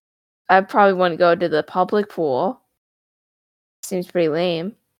date? I probably want to go to the public pool. Seems pretty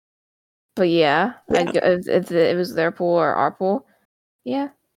lame. But yeah. I'd go, if it was their pool or our pool. Yeah.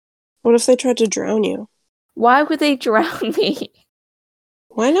 What if they tried to drown you? Why would they drown me?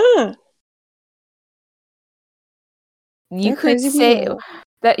 Why not? You could say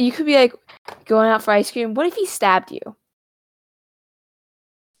that you could be like going out for ice cream. What if he stabbed you?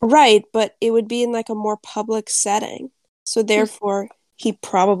 Right, but it would be in like a more public setting. So therefore, he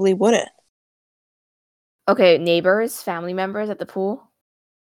probably wouldn't. Okay, neighbors, family members at the pool?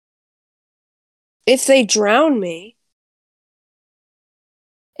 If they drown me,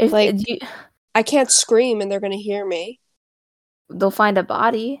 I can't scream and they're going to hear me. They'll find a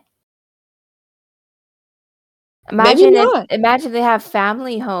body. Imagine they have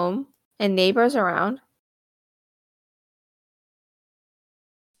family home and neighbors around.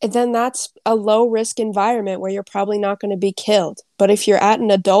 then that's a low risk environment where you're probably not going to be killed. But if you're at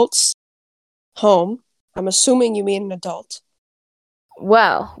an adult's home, I'm assuming you mean an adult,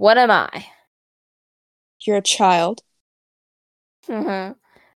 Well, what am I? you're a child, You're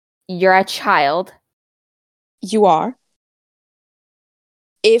a child. you are.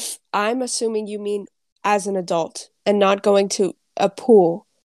 If I'm assuming you mean as an adult and not going to a pool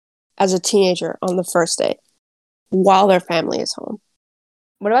as a teenager on the first date while their family is home.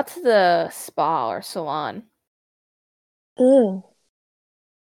 What about to the spa or salon? Ugh.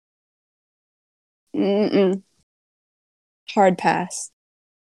 Mm-mm. Hard pass.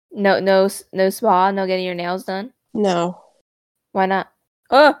 No spa, no getting your nails done? No. Why not?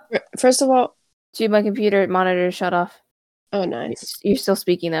 Oh, First of all, gee, my computer monitor shut off. oh, nice. You're still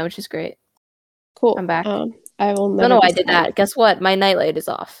speaking though, which is great. Cool. I'm back. I will Don't never know why be I did silent. that. Guess what? My nightlight is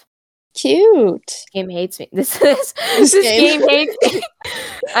off. Cute. This game hates me. This This game hates me.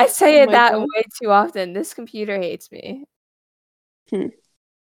 I say Oh it my that God. way too often. This computer hates me.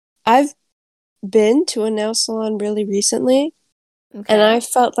 I've been to a nail salon really recently, and Okay. I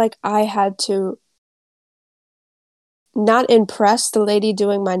felt like I had to not impress the lady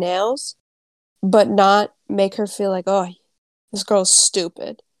doing my nails, but not make her feel like, oh, this girl's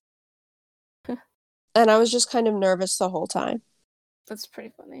stupid. And I was just kind of nervous the whole time. That's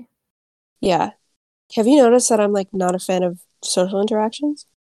pretty funny. Yeah. Have you noticed that I'm like not a fan of social interactions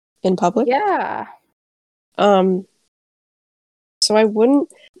in public? Yeah. Um, so I wouldn't,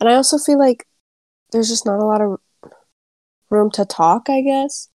 and I also feel like there's just not a lot of room to talk, I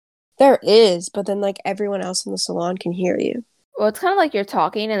guess. There is, but then like everyone else in the salon can hear you. Well, it's kind of like you're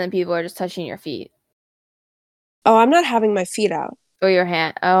talking and then people are just touching your feet Oh, I'm not having my feet out. or your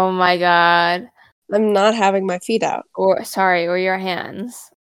hand. Oh my God. I'm not having my feet out. Or your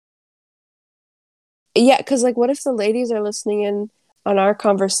hands. Yeah, because like what if the ladies are listening in on our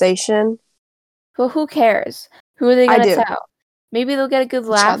conversation? Well, who cares? Who are they I gonna do. tell? Maybe they'll get a good Each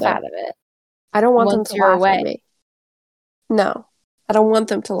laugh other. out of it I don't want them once to you're laugh at away. me. No, I don't want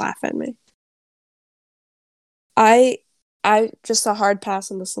them to laugh at me. I just a hard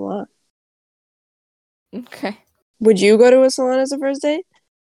pass in the salon. Okay. Would you go to a salon as a first date?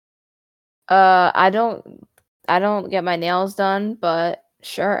 I don't get my nails done, but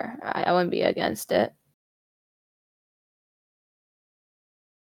sure, I wouldn't be against it.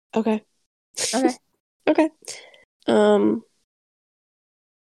 Okay. Okay. Okay. Um,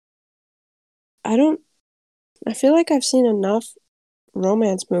 I feel like I've seen enough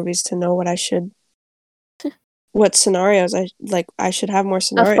romance movies to know what scenarios I should have more A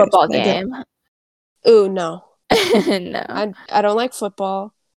scenarios, football but I don't. game. Ooh, no. No. I don't like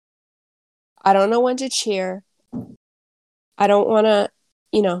football. I don't know when to cheer. I don't want to,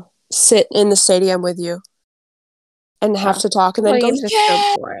 sit in the stadium with you and have to talk and then Football go, games are so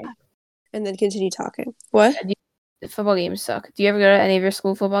yeah, boring. and then continue talking. What? Football games suck. Do you ever go to any of your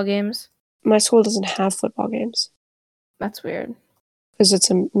school football games? My school doesn't have football games That's weird. because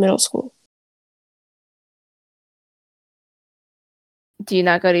it's a middle school. Do you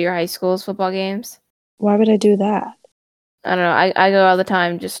not go to your high school's football games? Why would I do that? I don't know. I go all the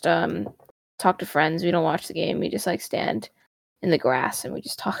time. Just talk to friends. We don't watch the game. We just like stand in the grass and we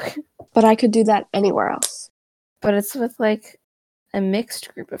just talk. But I could do that anywhere else. But it's with like a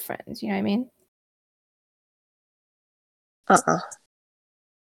mixed group of friends. You know what I mean? Uh-uh.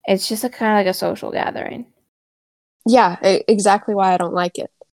 It's just a kind of like a social gathering. Yeah, exactly why I don't like it.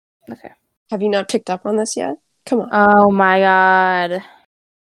 Okay. Have you not picked up on this yet? Come on. Oh my God.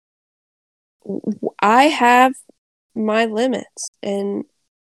 I have my limits, and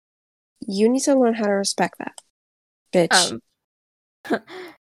you need to learn how to respect that, bitch.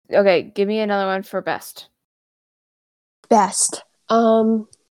 Okay, give me another one for best. Best.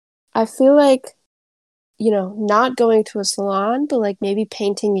 I feel like, not going to a salon, but like maybe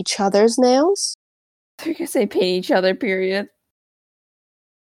painting each other's nails. You're gonna say paint each other, period.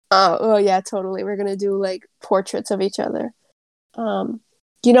 Oh yeah, totally. We're gonna do like portraits of each other.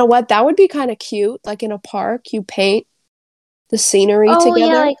 You know what? That would be kind of cute. Like in a park, you paint the scenery Oh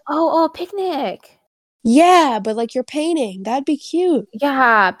together. yeah, like picnic. Yeah, but like you're painting. That'd be cute.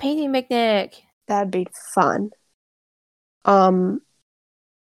 Yeah, painting picnic. That'd be fun.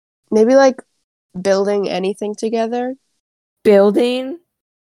 Maybe like building anything together. Building?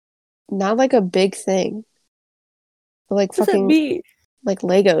 Not like a big thing. But like What does that fucking mean? like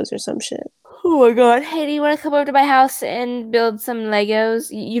Legos or some shit. Oh my God. Hey, do you want to come over to my house and build some Legos?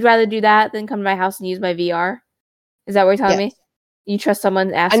 You'd rather do that than come to my house and use my VR? Is that what you're telling Yeah. me? You trust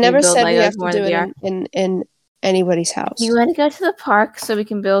someone I asking me to never build said we have Legos to more do than it VR? in anybody's house. You want to go to the park so we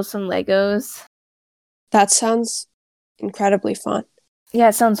can build some Legos? That sounds incredibly fun. Yeah,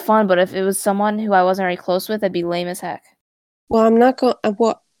 it sounds fun, but if it was someone who I wasn't very close with, it'd be lame as heck. Well, I'm not going.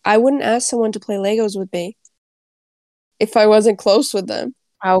 Well, I wouldn't ask someone to play Legos with me if I wasn't close with them.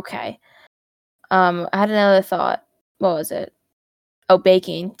 Okay. I had another thought. What was it? Oh,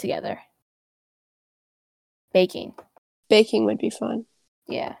 baking together. Baking. Baking would be fun.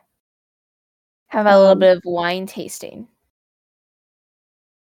 Yeah. Have a little Um, bit of wine tasting.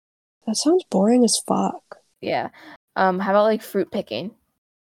 that sounds boring as fuck. Yeah. How about like fruit picking?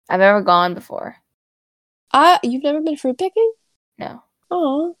 I've never gone before. You've never been fruit picking? No.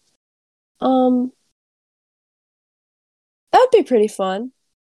 Oh, um, that'd be pretty fun,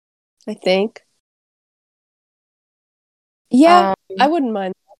 I think. Yeah, Um, I wouldn't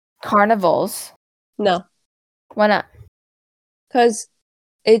mind. carnivals. No, Why not? because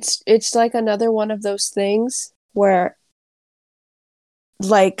it's like another one of those things where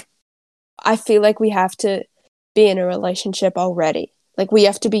like I feel like we have to be in a relationship already. Like we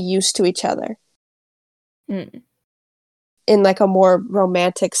have to be used to each other Hmm. in like a more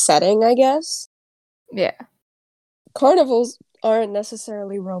romantic setting, I guess. Yeah. Carnivals aren't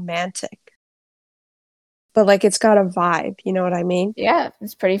necessarily romantic, but like it's got a vibe, you know what I mean? Yeah.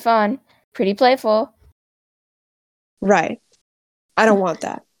 It's pretty fun. Pretty playful. Right. I don't want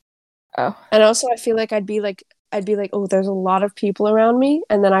that. Oh. And also I feel like I'd be like, oh, there's a lot of people around me,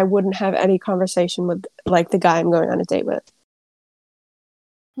 and then I wouldn't have any conversation with like the guy I'm going on a date with.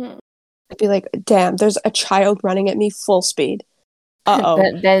 Hmm. I'd be like, damn, there's a child running at me full speed.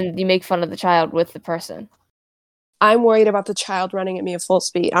 Uh-oh. Then you make fun of the child with the person. I'm worried about the child running at me at full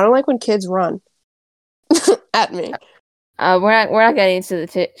speed. I don't like when kids run at me. We're not getting into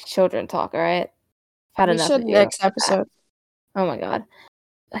the children talk. All right. Had We enough should of you. next episode. Oh my god.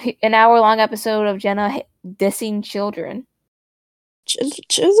 An hour-long episode of Jenna dissing children.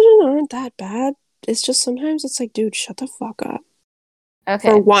 Children aren't that bad. It's just sometimes it's like, dude, shut the fuck up. For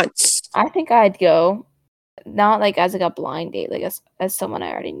Okay. once. I think I'd go, not like as like a blind date, like as someone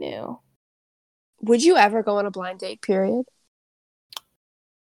I already knew. Would you ever go on a blind date, period?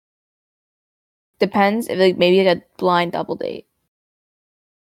 Depends if like maybe like a blind double date.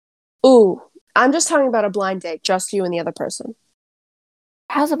 Ooh, I'm just talking about a blind date, just you and the other person.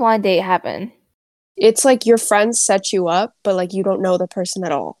 How's a blind date happen? It's like your friends set you up, but like you don't know the person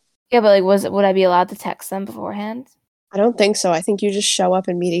at all. Yeah, but like would I be allowed to text them beforehand? I don't think so. I think you just show up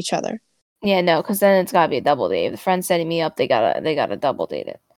and meet each other. Yeah, no, because then it's gotta be a double date. If the friend's setting me up, they gotta double date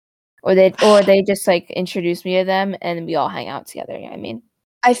it. Or they just like introduce me to them and we all hang out together, you know what I mean?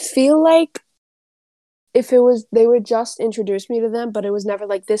 I feel like if it was, they would just introduce me to them, but it was never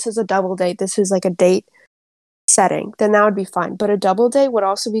like, this is a double date, this is like a date setting, then that would be fine. But a double date would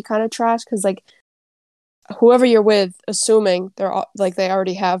also be kind of trash because, like, whoever you're with, assuming they're all, like, they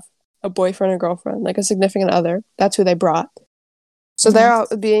already have a boyfriend or girlfriend, like a significant other, that's who they brought. So Hmm. they're all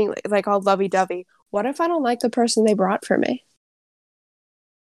being like all lovey dovey. What if I don't like the person they brought for me?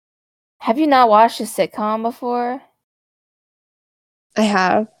 Have you not watched a sitcom before? I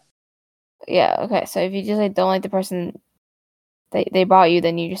have. Yeah, okay. So if you just like don't like the person they brought you,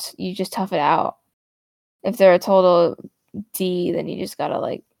 then you just tough it out. If they're a total D, then you just gotta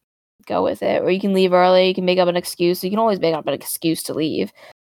like go with it. Or you can leave early, you can make up an excuse. You can always make up an excuse to leave.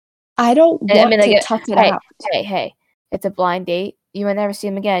 I don't I mean want like to tough it hey, out. hey, it's a blind date. You might never see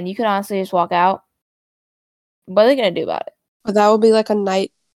him again. You could honestly just walk out. What are they gonna do about it? But that would be like a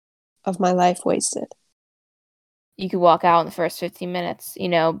night of my life wasted. You could walk out in the first 15 minutes. You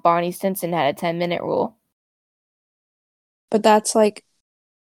know, Barney Stinson had a 10-minute rule. But that's like,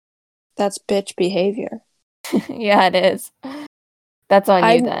 that's bitch behavior. Yeah, it is. That's on you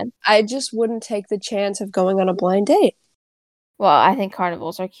I then. I just wouldn't take the chance of going on a blind date. Well, I think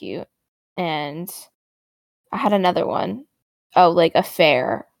carnivals are cute. And I had another one. Oh, like a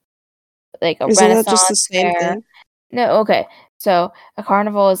fair, like a Isn't that just the Renaissance same fair. thing? No, okay. So a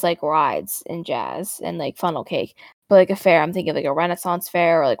carnival is like rides and jazz and like funnel cake. But like a fair, I'm thinking like a Renaissance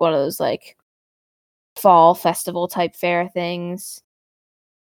fair or like one of those like fall festival type fair things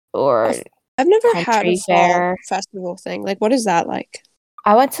or I've never had a country fall fair. festival thing. Like, what is that like?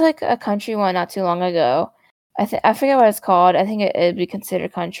 I went to like a country one not too long ago. I forget what it's called. I think it'd be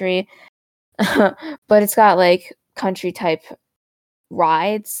considered country, but it's got like country type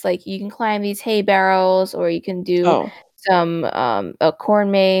rides. Like you can climb these hay barrels, or you can do Oh, some a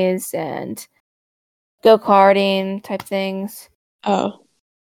corn maze and go karting type things. oh.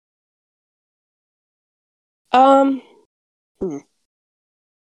 Um, hmm.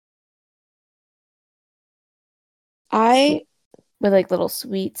 Yeah, I with like little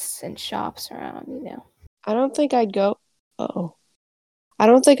sweets and shops around. You know. I don't think I'd go. Oh, I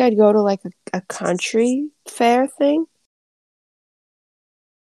don't think I'd go to like a country fair thing.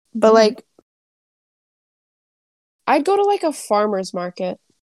 But Mhm. like I'd go to like a farmer's market.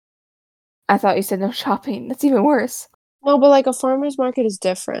 I thought you said no shopping. That's even worse. No, but like a farmer's market is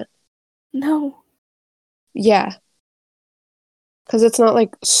different. No. Yeah, because it's not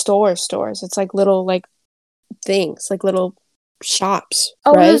like stores. It's like little like things, like little shops,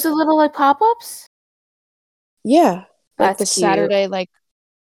 Oh, right? those are little like pop-ups? Yeah, like That's the cute. Saturday like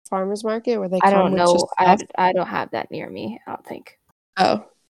farmer's market where they I come don't with just know. I stuff. I don't have that near me, I don't think. Oh.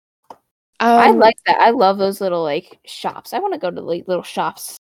 I Um, like that. I love those little like shops. I want to go to like little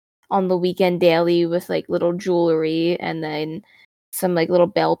shops on the weekend daily with like little jewelry and then some like little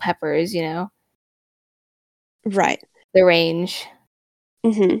bell peppers, right. the range.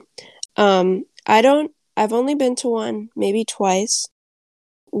 Mm-hmm. I've only been to one, maybe twice.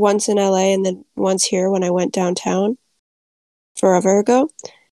 Once in LA and then once here when I went downtown forever ago.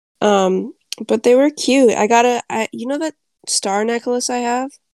 Um, but they were cute. You know that star necklace I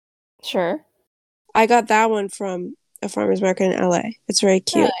have? Sure. I got that one from a farmer's market in LA. It's very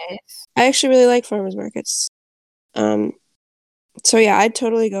cute. Nice. I actually really like farmers markets. Um, so yeah, I'd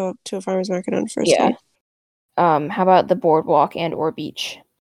totally go to a farmer's market on a first Yeah. date. How about the boardwalk and or beach?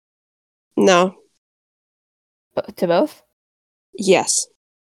 No. To both? Yes.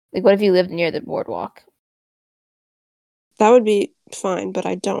 Like what if you lived near the boardwalk? That would be fine, but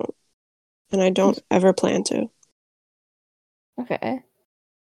I don't. And I don't ever plan to. Okay.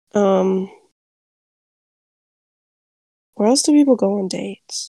 Um, where else do people go on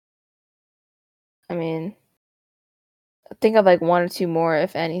dates? I mean, think of like one or two more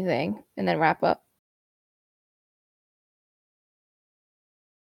if anything and then wrap up.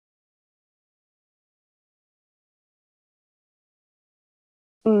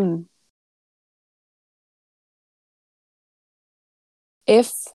 Mm.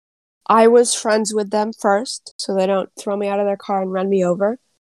 If I was friends with them first, so they don't throw me out of their car and run me over,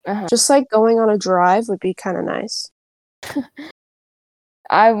 Uh-huh. just like going on a drive would be kind of nice.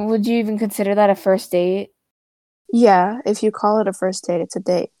 I would you even consider that a first date? Yeah, if you call it a first date, it's a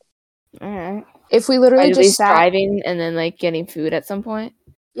date. Alright. If we literally At just least sat, driving and then like getting food at some point.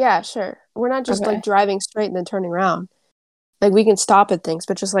 yeah, sure. We're not just like Okay. driving straight and then turning around. Like we can stop at things,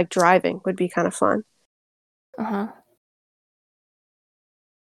 but just like driving would be kind of fun. Uh-huh.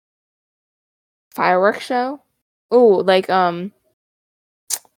 Fireworks show? Oh, like how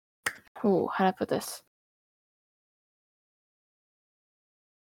do I put this?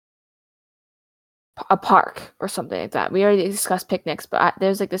 A park or something like that. We already discussed picnics, but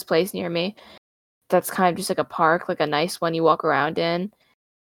there's like this place near me that's kind of just like a park, like a nice one you walk around in.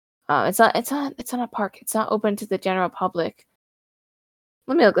 It's not a park. It's not open to the general public.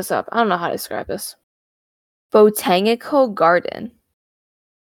 Let me look this up. I don't know how to describe this. Botanical garden.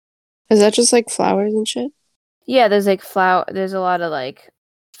 Is that just like flowers and shit? Yeah, there's like there's a lot of like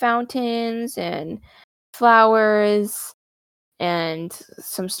fountains and flowers and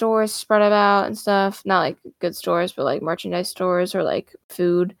some stores spread about and stuff. Not like good stores, but like merchandise stores or like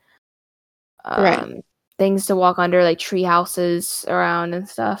food. Right. Um Things to walk under, like tree houses around and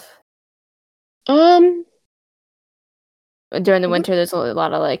stuff. Um, During the I would winter there's a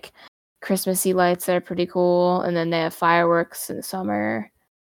lot of like Christmassy lights that are pretty cool, and then they have fireworks in the summer.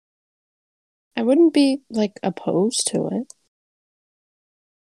 I wouldn't be like opposed to it,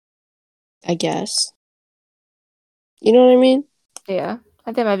 I guess. You know what I mean? Yeah. I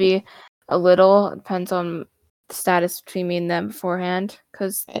think it might be a little, depends on the status between me and them beforehand,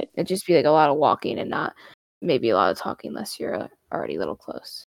 because Right. it'd just be like a lot of walking and not maybe a lot of talking unless you're already a little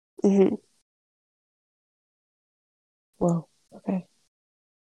close. Mm-hmm. Well, okay.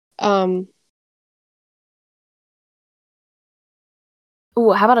 Um,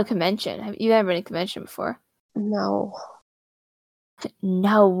 Ooh, how about a convention? Have you ever been to a convention before? no.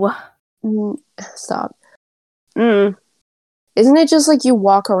 No. Stop. Mm. Isn't it just like you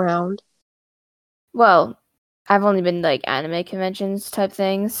walk around? Well, I've only been to, like anime conventions type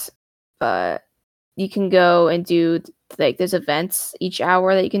things, but you can go and do like there's events each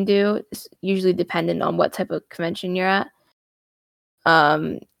hour that you can do. It's usually dependent on what type of convention you're at.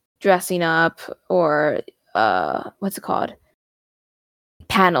 Um, Dressing up or what's it called?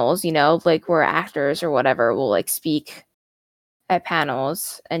 Panels, like where actors or whatever will like speak at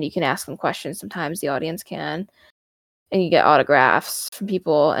panels and you can ask them questions sometimes the audience can and you get autographs from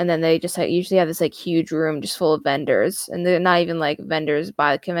people, and then they just usually have this like huge room just full of vendors, and they're not even like vendors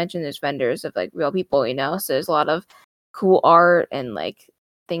by the convention, there's vendors of like real people, so there's a lot of cool art and like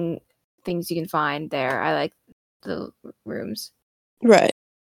things you can find there. I like the rooms. Right.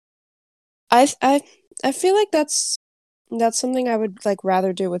 I I I feel like that's something I would like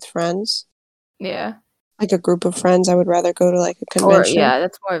rather do with friends. Yeah. like a group of friends, I would rather go to like a Or convention. yeah,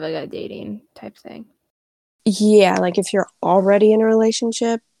 that's more of like a dating type thing. Yeah, like if you're already in a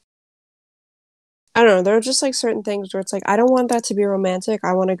relationship, I don't know. There are just like certain things where it's like, I don't want that to be romantic.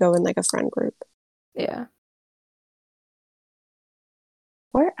 I want to go in like a friend group. Yeah.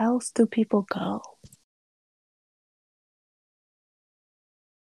 Where else do people go?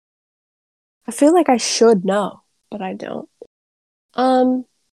 I feel like I should know, but I don't. Um,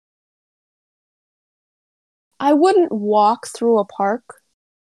 I wouldn't walk through a park,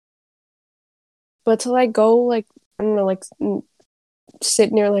 but to like go like I don't know, like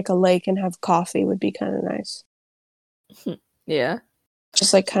sit near like a lake and have coffee would be kind of nice. Yeah.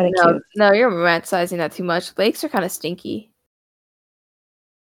 Just like kind of No, cute. no, you're romanticizing that too much. Lakes are kind of stinky.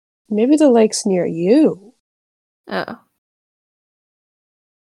 Maybe the lake's near you. Oh.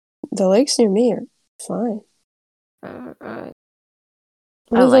 The lake's near me are fine. I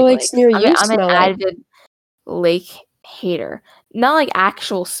What don't do the like lakes lakes. near I'm an, you I'm an smell like? avid lake hater. Not like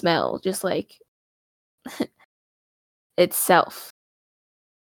actual smell, just like itself.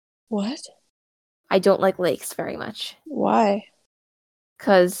 What? I don't like lakes very much Why?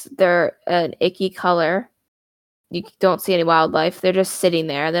 because they're an icky color. You don't see any wildlife. They're just sitting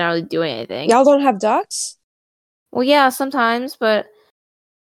there. They're not really doing anything. Y'all don't have ducks? Well, yeah, sometimes, but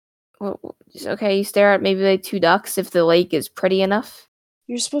okay, you stare at maybe like 2 ducks if the lake is pretty enough.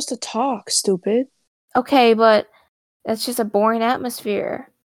 You're supposed to talk, stupid. Okay, but that's just a boring atmosphere.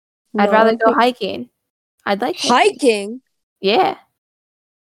 I'd No, rather I go think hiking. I'd like hiking. hiking. Yeah.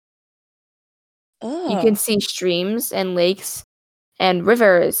 You can Oh. see streams and lakes and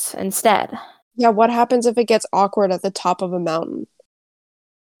rivers instead. Yeah, what happens if it gets awkward at the top of a mountain?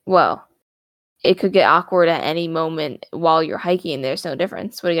 Well, it could get awkward at any moment while you're hiking. There's no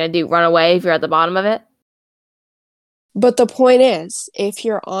difference. What are you going to do? Run away if you're at the bottom of it? But the point is, if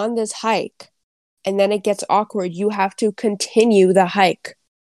you're on this hike and then it gets awkward, you have to continue the hike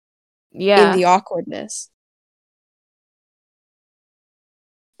in the Yeah. awkwardness.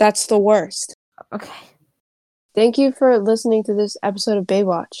 That's the worst. Okay. Thank you for listening to this episode of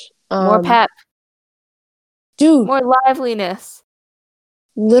Baywatch. More pep. Dude, More liveliness.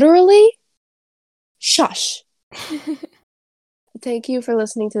 literally, shush. Thank you for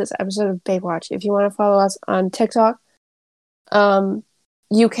listening to this episode of Baywatch. If you want to follow us on TikTok,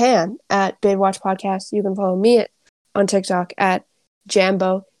 you can at Baywatch Podcast. You can follow me on TikTok at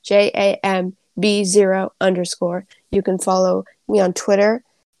Jambo, JAMB0_. You can follow me on Twitter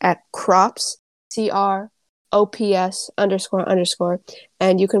at Crops, CROPS__.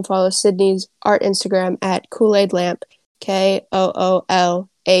 And you can follow Sydney's art Instagram at Kool-Aid Lamp, KOOL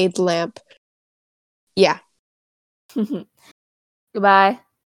Aid Lamp. Yeah. Goodbye.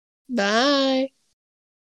 Bye.